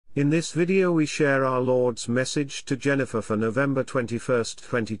In this video we share our Lord's message to Jennifer for November 21,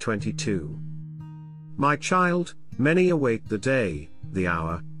 2022. My child, many await the day, the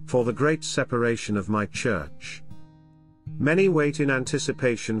hour, for the great separation of my church. Many wait in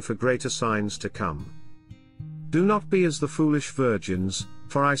anticipation for greater signs to come. Do not be as the foolish virgins,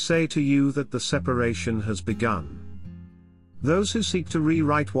 for I say to you that the separation has begun. Those who seek to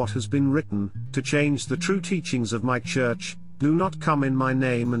rewrite what has been written, to change the true teachings of my church, do not come in my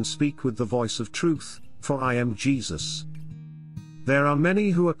name and speak with the voice of truth, for I am Jesus. There are many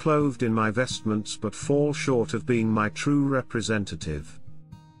who are clothed in my vestments but fall short of being my true representative.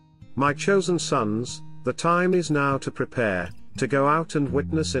 My chosen sons, the time is now to prepare, to go out and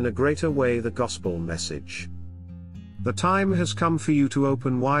witness in a greater way the gospel message. The time has come for you to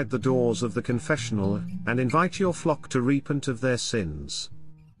open wide the doors of the confessional, and invite your flock to repent of their sins.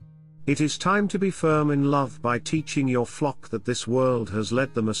 It is time to be firm in love by teaching your flock that this world has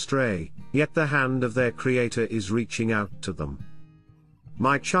led them astray, yet the hand of their Creator is reaching out to them.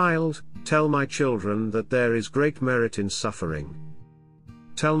 My child, tell my children that there is great merit in suffering.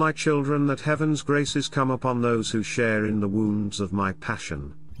 Tell my children that heaven's grace is come upon those who share in the wounds of my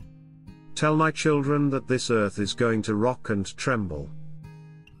passion. Tell my children that this earth is going to rock and tremble.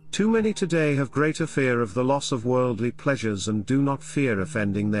 Too many today have greater fear of the loss of worldly pleasures and do not fear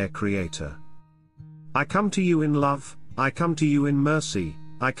offending their Creator. I come to you in love, I come to you in mercy,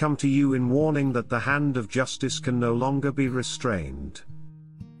 I come to you in warning that the hand of justice can no longer be restrained.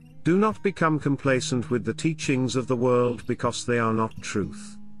 Do not become complacent with the teachings of the world because they are not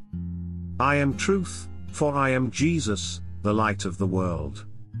truth. I am truth, for I am Jesus, the light of the world.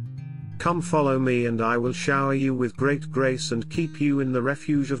 Come follow me and I will shower you with great grace and keep you in the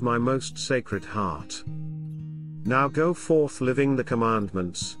refuge of my most sacred heart. Now go forth living the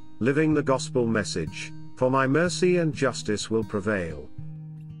commandments, living the gospel message, for my mercy and justice will prevail.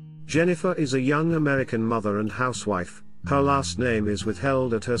 Jennifer is a young American mother and housewife. Her last name is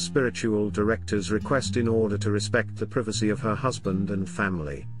withheld at her spiritual director's request in order to respect the privacy of her husband and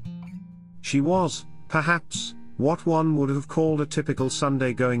family. She was, perhaps, what one would have called a typical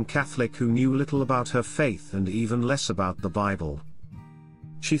Sunday-going Catholic who knew little about her faith and even less about the Bible.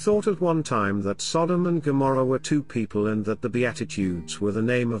 She thought at one time that Sodom and Gomorrah were two people and that the Beatitudes were the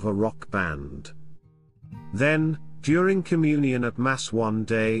name of a rock band. Then, during communion at Mass one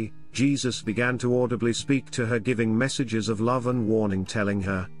day, Jesus began to audibly speak to her, giving messages of love and warning, telling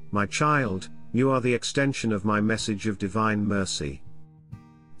her, "My child, you are the extension of my message of divine mercy.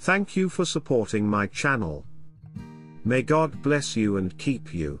 Thank you for supporting my channel. May God bless you and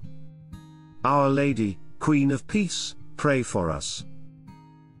keep you. Our Lady, Queen of Peace, pray for us."